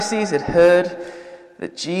Pharisees had heard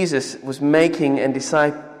that Jesus was making and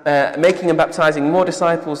baptizing more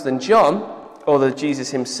disciples than John, although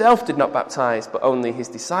Jesus himself did not baptize, but only his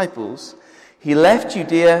disciples, he left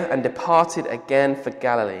Judea and departed again for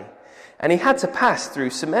Galilee. And he had to pass through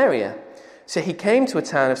Samaria. So he came to a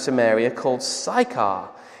town of Samaria called Sychar,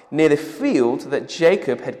 near the field that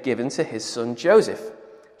Jacob had given to his son Joseph.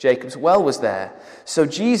 Jacob's well was there. So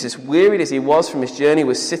Jesus, wearied as he was from his journey,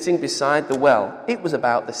 was sitting beside the well. It was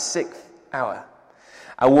about the 6th hour.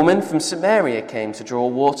 A woman from Samaria came to draw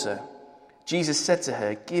water. Jesus said to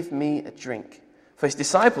her, "Give me a drink." For his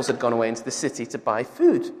disciples had gone away into the city to buy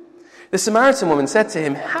food. The Samaritan woman said to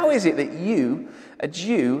him, "How is it that you, a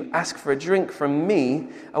Jew, ask for a drink from me,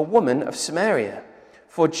 a woman of Samaria?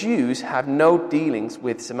 For Jews have no dealings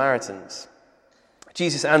with Samaritans."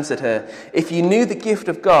 Jesus answered her, "If you knew the gift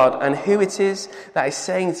of God and who it is that is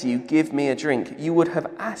saying to you, 'Give me a drink,' you would have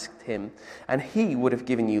asked him, and he would have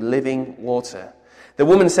given you living water." The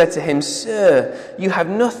woman said to him, "Sir, you have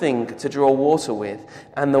nothing to draw water with,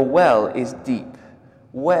 and the well is deep.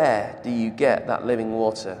 Where do you get that living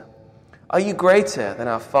water? Are you greater than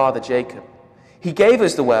our father Jacob? He gave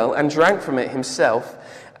us the well and drank from it himself,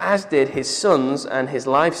 as did his sons and his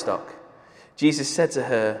livestock." Jesus said to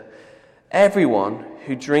her, "Everyone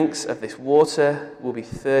who drinks of this water will be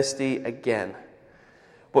thirsty again.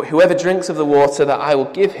 But whoever drinks of the water that I will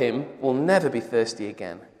give him will never be thirsty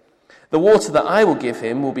again. The water that I will give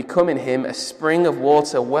him will become in him a spring of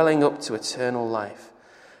water welling up to eternal life."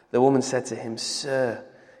 The woman said to him, "Sir,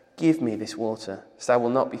 give me this water, so I will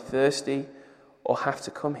not be thirsty or have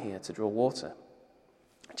to come here to draw water."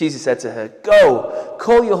 Jesus said to her, "Go,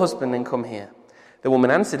 call your husband and come here." The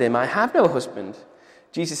woman answered him, "I have no husband."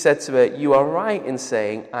 Jesus said to her, "You are right in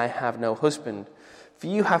saying, 'I have no husband,' for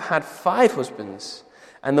you have had 5 husbands,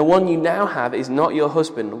 and the one you now have is not your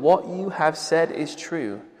husband. What you have said is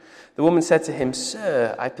true." The woman said to him,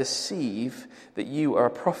 "Sir, I perceive that you are a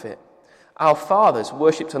prophet. Our fathers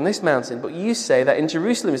worshipped on this mountain, but you say that in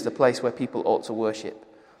Jerusalem is the place where people ought to worship."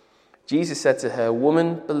 Jesus said to her,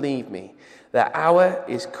 "Woman, believe me, the hour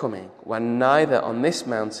is coming when neither on this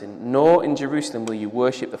mountain nor in Jerusalem will you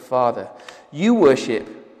worship the Father. You worship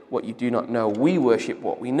what you do not know. We worship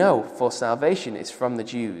what we know, for salvation is from the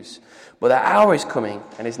Jews. But the hour is coming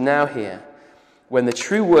and is now here when the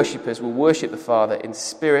true worshippers will worship the Father in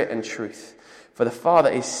spirit and truth, for the Father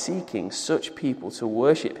is seeking such people to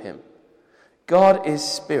worship him. God is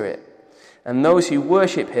spirit, and those who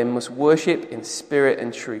worship him must worship in spirit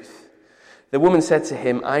and truth." The woman said to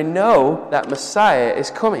him, "I know that Messiah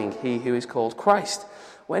is coming, he who is called Christ.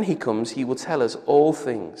 When he comes, he will tell us all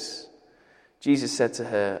things." Jesus said to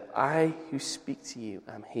her, "I who speak to you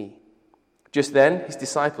am he." Just then his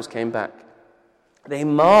disciples came back. They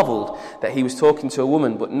marveled that he was talking to a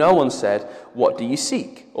woman, but no one said, "What do you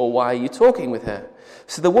seek?" or "Why are you talking with her?"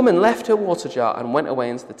 So the woman left her water jar and went away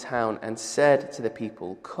into the town and said to the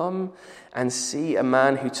people, "Come and see a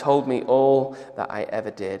man who told me all that I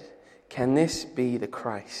ever did. Can this be the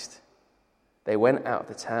Christ?" They went out of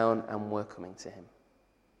the town and were coming to him.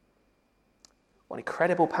 What an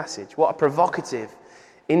incredible passage. What a provocative,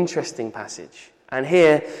 interesting passage. And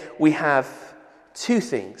here we have 2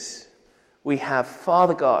 things. We have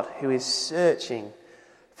Father God who is searching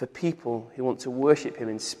for people who want to worship him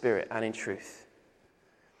in spirit and in truth.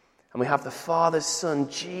 And we have the Father's Son,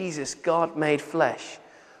 Jesus, God made flesh,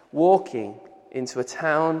 walking into a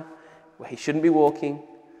town where he shouldn't be walking,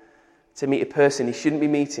 to meet a person he shouldn't be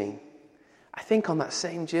meeting. I think on that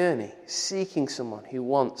same journey, seeking someone who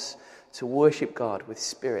wants to worship God with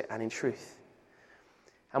spirit and in truth.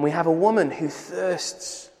 And we have a woman who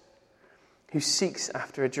thirsts, who seeks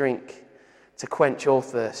after a drink to quench all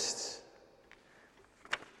thirsts.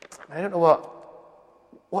 I don't know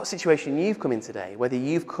what situation you've come in today, whether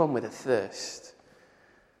you've come with a thirst,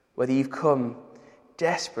 whether you've come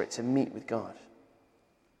desperate to meet with God,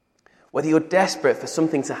 whether you're desperate for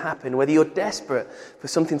something to happen, whether you're desperate for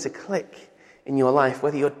something to click in your life,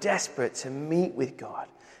 whether you're desperate to meet with God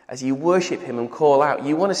as you worship him and call out.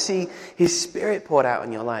 You want to see his spirit poured out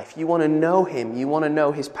in your life. You want to know him. You want to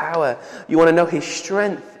know his power. You want to know his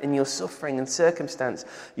strength in your suffering and circumstance.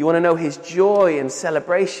 You want to know his joy and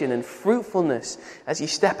celebration and fruitfulness as you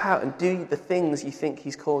step out and do the things you think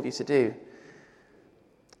he's called you to do.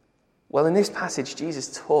 Well, in this passage,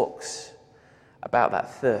 Jesus talks about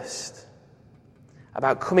that thirst,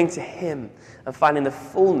 about coming to him and finding the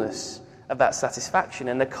fullness of that satisfaction.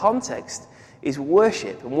 And the context is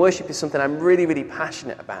worship, and worship is something I'm really, really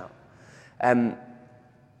passionate about.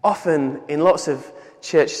 Often in lots of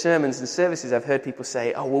church sermons and services, I've heard people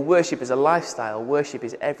say, "Oh, well, worship is a lifestyle, worship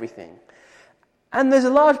is everything." And there's a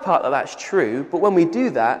large part that that's true, but when we do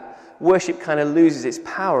that, worship kind of loses its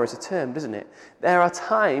power as a term, doesn't it? There are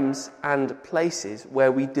times and places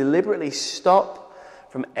where we deliberately stop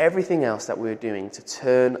from everything else that we're doing to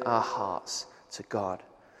turn our hearts to God.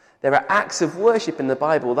 There are acts of worship in the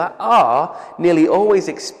Bible that are nearly always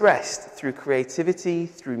expressed through creativity,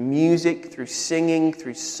 through music, through singing,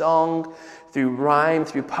 through song, through rhyme,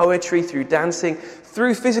 through poetry, through dancing,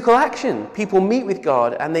 through physical action. People meet with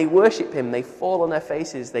God and they worship him. They fall on their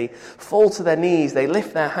faces. They fall to their knees. They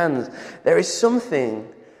lift their hands. There is something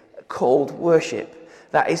called worship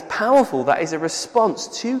that is powerful, that is a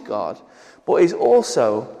response to God, but is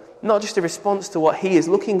also not just a response to what he is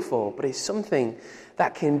looking for, but is something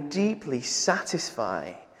that can deeply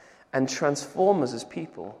satisfy and transform us as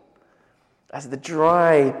people. As the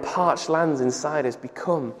dry, parched lands inside us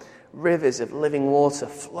become rivers of living water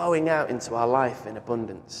flowing out into our life in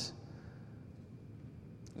abundance.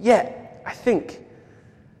 Yet, I think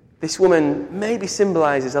this woman maybe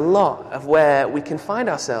symbolizes a lot of where we can find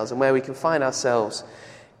ourselves and where we can find ourselves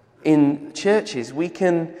in churches. We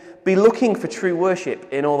can be looking for true worship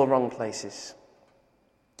in all the wrong places.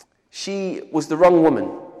 She was the wrong woman.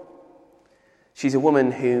 She's a woman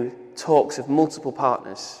who talks of multiple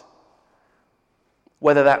partners.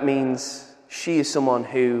 Whether that means she is someone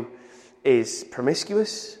who is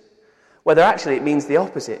promiscuous, whether actually it means the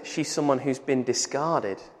opposite. She's someone who's been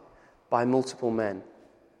discarded by multiple men.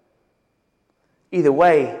 Either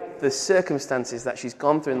way, the circumstances that she's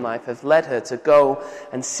gone through in life have led her to go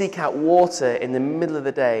and seek out water in the middle of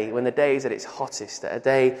the day, when the day is at its hottest, at a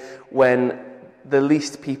day when the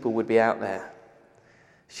least people would be out there.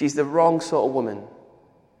 She's the wrong sort of woman,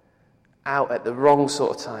 out at the wrong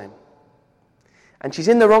sort of time. And she's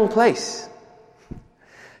in the wrong place.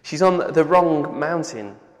 She's on the wrong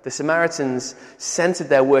mountain. The Samaritans centered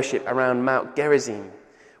their worship around Mount Gerizim,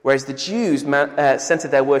 whereas the Jews centered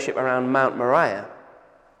their worship around Mount Moriah.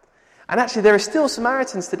 And actually, there are still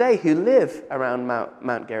Samaritans today who live around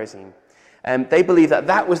Mount Gerizim. They believe that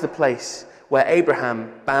that was the place where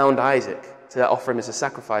Abraham bound Isaac to offer him as a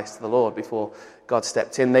sacrifice to the Lord before God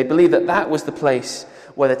stepped in. They believed that that was the place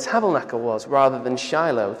where the tabernacle was rather than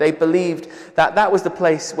Shiloh. They believed that that was the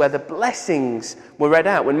place where the blessings were read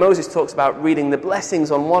out. When Moses talks about reading the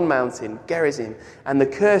blessings on one mountain, Gerizim, and the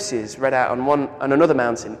curses read out on another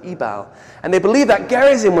mountain, Ebal. And they believed that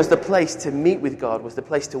Gerizim was the place to meet with God, was the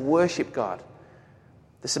place to worship God.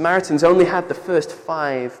 The Samaritans only had the first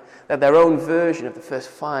 5, their own version of the first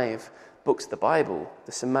 5 books of the Bible,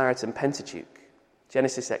 the Samaritan Pentateuch.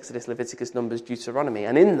 Genesis, Exodus, Leviticus, Numbers, Deuteronomy.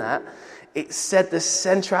 And in that, it said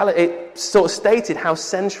it sort of stated how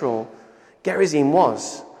central Gerizim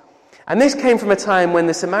was. And this came from a time when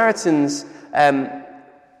the Samaritans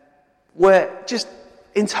were just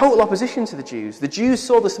in total opposition to the Jews. The Jews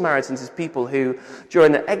saw the Samaritans as people who,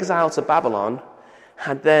 during the exile to Babylon,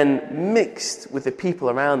 had then mixed with the people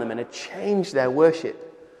around them and had changed their worship.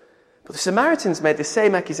 But the Samaritans made the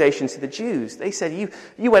same accusation to the Jews. They said,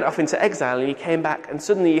 you went off into exile and you came back and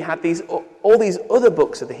suddenly you had all these other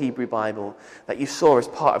books of the Hebrew Bible that you saw as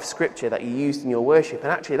part of Scripture that you used in your worship.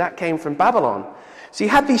 And actually that came from Babylon. So you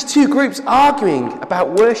had these two groups arguing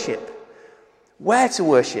about worship. Where to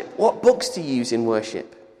worship, what books to use in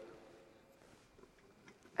worship.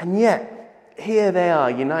 And yet, here they are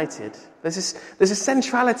united. There's a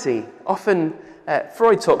centrality. Often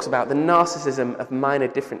Freud talks about the narcissism of minor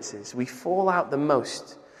differences. We fall out the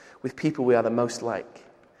most with people we are the most like.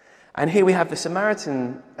 And here we have a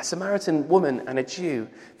Samaritan woman and a Jew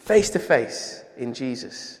face to face in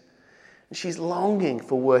Jesus. And she's longing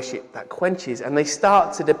for worship that quenches, and they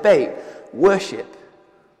start to debate worship.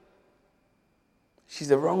 She's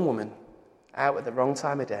the wrong woman, out at the wrong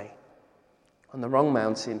time of day, on the wrong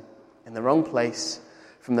mountain, in the wrong place,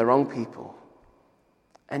 from the wrong people.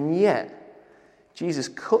 And yet, Jesus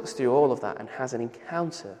cuts through all of that and has an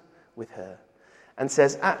encounter with her and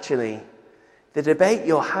says, actually, the debate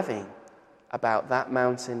you're having about that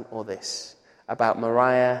mountain or this, about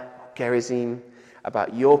Moriah or Gerizim,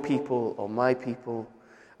 about your people or my people,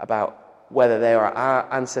 about whether they are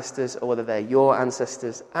our ancestors or whether they're your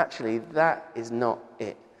ancestors, actually, that is not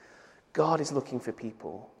it. God is looking for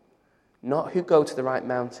people, not who go to the right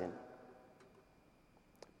mountain,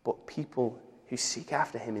 but people who seek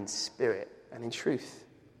after him in spirit and in truth.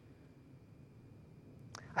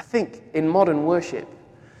 I think in modern worship,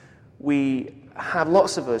 we have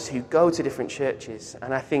lots of us who go to different churches,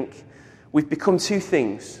 and I think we've become two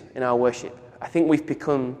things in our worship. I think we've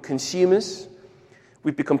become consumers.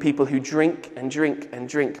 We've become people who drink and drink and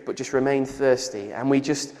drink, but just remain thirsty, and we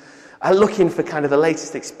just are looking for kind of the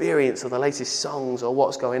latest experience or the latest songs or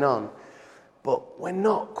what's going on. but we're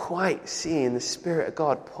not quite seeing the Spirit of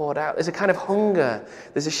God poured out. There's a kind of hunger,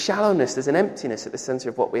 there's a shallowness, there's an emptiness at the center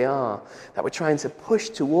of what we are, that we're trying to push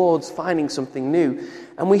towards finding something new.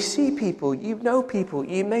 And we see people, you know people,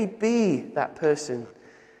 you may be that person.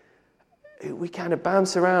 We kind of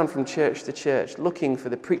bounce around from church to church, looking for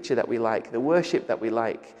the preacher that we like, the worship that we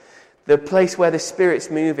like, the place where the Spirit's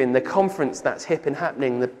moving, the conference that's hip and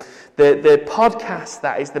happening, the podcast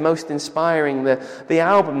that is the most inspiring, the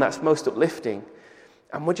album that's most uplifting.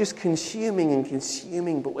 And we're just consuming and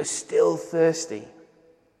consuming, but we're still thirsty.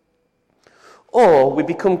 Or we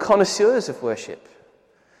become connoisseurs of worship.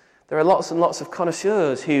 There are lots and lots of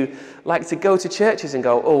connoisseurs who like to go to churches and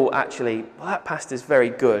go, oh, actually, well, that pastor's very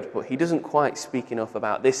good, but he doesn't quite speak enough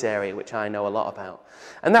about this area, which I know a lot about.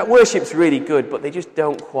 And that worship's really good, but they just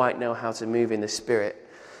don't quite know how to move in the Spirit.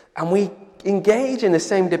 And we engage in the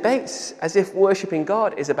same debates as if worshiping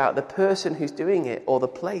God is about the person who's doing it, or the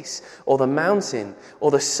place, or the mountain,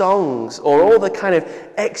 or the songs, or all the kind of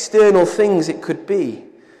external things it could be.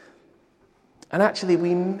 And actually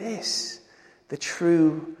we miss the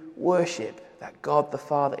true worship that God the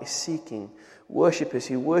Father is seeking. Worshippers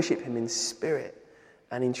who worship him in spirit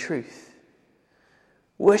and in truth.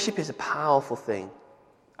 Worship is a powerful thing.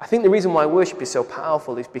 I think the reason why worship is so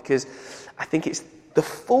powerful is because I think it's the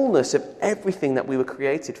fullness of everything that we were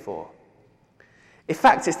created for. In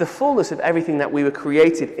fact, it's the fullness of everything that we were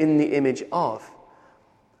created in the image of.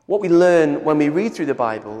 What we learn when we read through the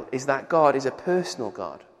Bible is that God is a personal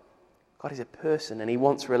God. God is a person and he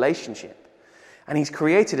wants relationship. And he's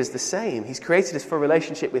created us the same. He's created us for a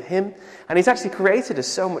relationship with him. And he's actually created us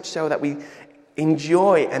so much so that we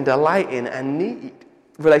enjoy and delight in and need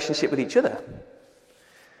relationship with each other.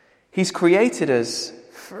 He's created us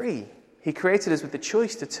free. He created us with the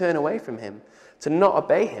choice to turn away from him, to not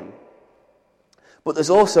obey him. But there's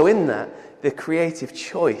also in that the creative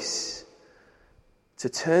choice to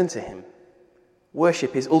turn to him.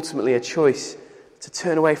 Worship is ultimately a choice to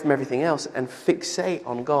turn away from everything else and fixate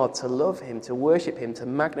on God, to love him, to worship him, to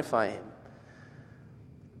magnify him.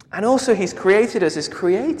 And also he's created us as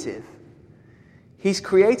creative. He's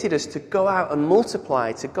created us to go out and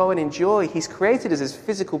multiply, to go and enjoy. He's created us as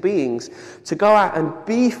physical beings, to go out and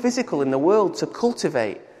be physical in the world, to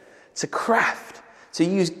cultivate, to craft, to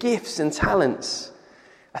use gifts and talents.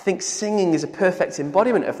 I think singing is a perfect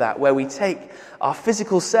embodiment of that, where we take our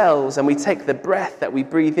physical selves and we take the breath that we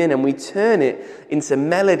breathe in and we turn it into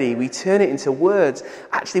melody, we turn it into words.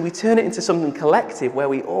 Actually, we turn it into something collective where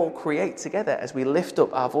we all create together as we lift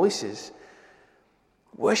up our voices.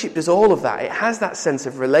 Worship does all of that. It has that sense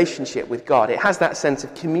of relationship with God. It has that sense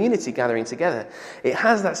of community gathering together. It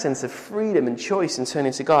has that sense of freedom and choice in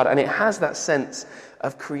turning to God. And it has that sense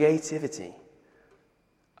of creativity,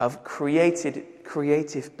 of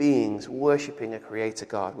creative beings worshipping a creator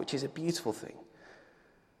God, which is a beautiful thing.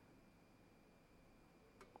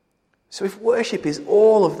 So if worship is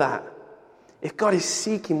all of that, if God is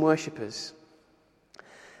seeking worshippers,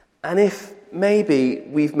 and if maybe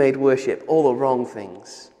we've made worship all the wrong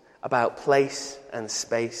things about place and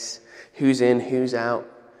space, who's in, who's out,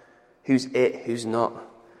 who's it, who's not,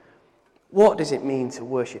 what does it mean to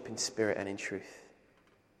worship in spirit and in truth?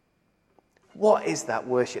 What is that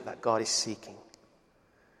worship that God is seeking?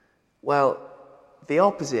 Well, the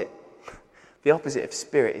opposite of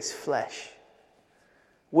spirit is flesh.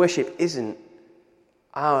 Worship isn't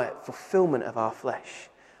our fulfillment of our flesh,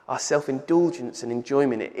 our self-indulgence and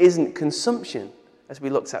enjoyment. It isn't consumption, as we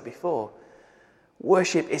looked at before.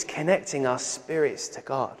 Worship is connecting our spirits to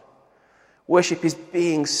God. Worship is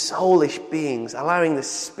being soulish beings, allowing the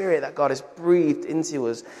spirit that God has breathed into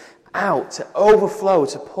us out, to overflow,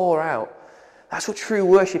 to pour out. That's what true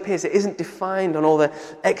worship is. It isn't defined on all the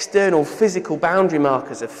external physical boundary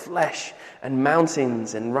markers of flesh and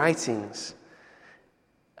mountains and writings.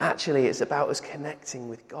 Actually, it's about us connecting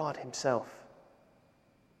with God himself.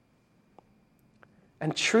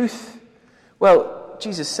 And truth, well,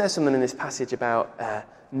 Jesus says something in this passage about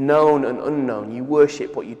known and unknown. You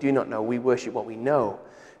worship what you do not know. We worship what we know.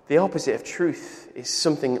 The opposite of truth is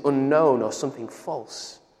something unknown or something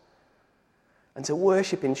false. And to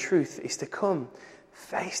worship in truth is to come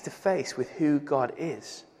face to face with who God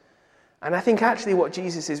is. And I think actually what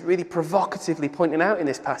Jesus is really provocatively pointing out in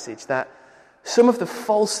this passage, that some of the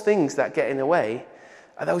false things that get in the way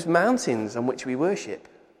are those mountains on which we worship.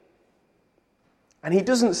 And he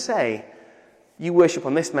doesn't say, you worship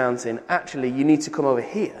on this mountain, actually you need to come over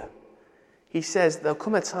here. He says there'll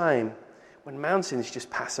come a time when mountains just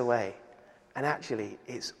pass away, and actually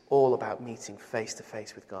it's all about meeting face to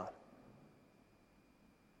face with God.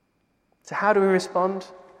 So how do we respond?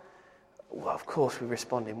 Well, of course we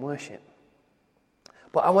respond in worship.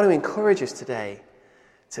 But I want to encourage us today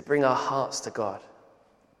to bring our hearts to God.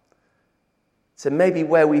 So maybe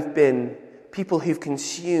where we've been, people who've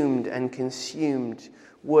consumed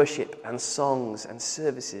worship and songs and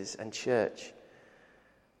services and church.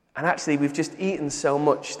 And actually we've just eaten so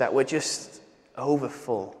much that we're just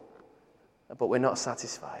overfull, but we're not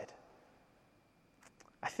satisfied.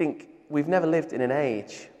 I think we've never lived in an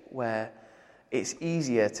age where it's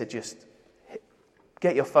easier to just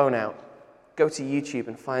get your phone out, go to YouTube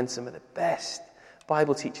and find some of the best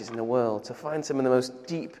Bible teachers in the world, to find some of the most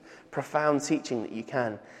deep, profound teaching that you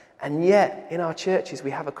can. And yet, in our churches,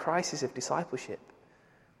 we have a crisis of discipleship.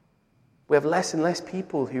 We have less and less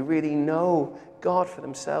people who really know God for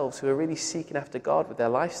themselves, who are really seeking after God with their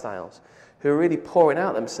lifestyles, who are really pouring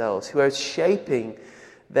out themselves, who are shaping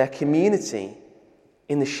their community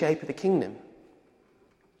in the shape of the kingdom.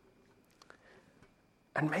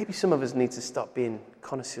 And maybe some of us need to stop being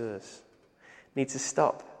connoisseurs, need to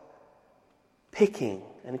stop picking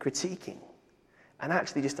and critiquing, and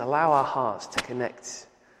actually just allow our hearts to connect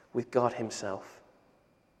with God himself.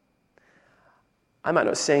 I might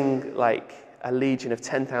not sing like a legion of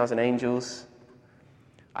 10,000 angels.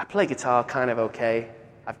 I play guitar kind of okay.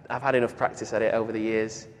 I've had enough practice at it over the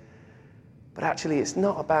years. But actually, it's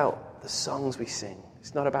not about the songs we sing.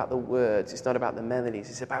 It's not about the words. It's not about the melodies.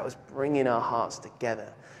 It's about us bringing our hearts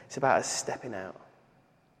together. It's about us stepping out.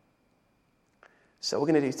 So we're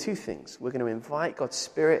going to do two things. We're going to invite God's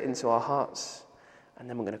Spirit into our hearts, and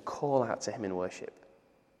then we're going to call out to him in worship.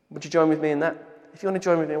 Would you join with me in that? If you want to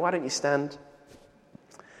join with me, why don't you stand?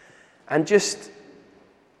 And just,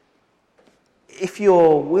 if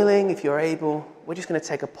you're willing, if you're able, we're just going to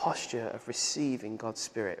take a posture of receiving God's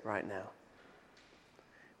Spirit right now.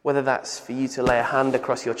 Whether that's for you to lay a hand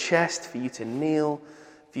across your chest, for you to kneel,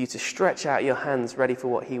 for you to stretch out your hands ready for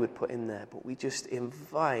what he would put in there. But we just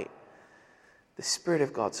invite the Spirit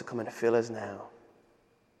of God to come and fill us now.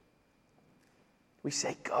 We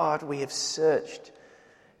say, God, we have searched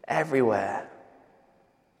everywhere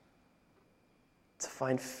to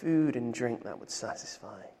find food and drink that would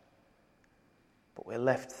satisfy. But we're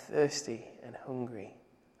left thirsty and hungry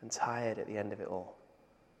and tired at the end of it all.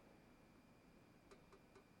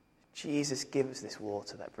 Jesus, give us this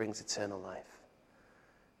water that brings eternal life.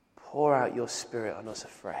 Pour out your Spirit on us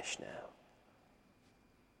afresh now.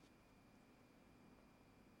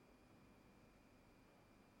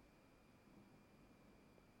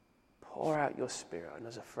 Pour out your Spirit on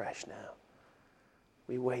us afresh now.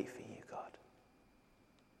 We wait for you, God.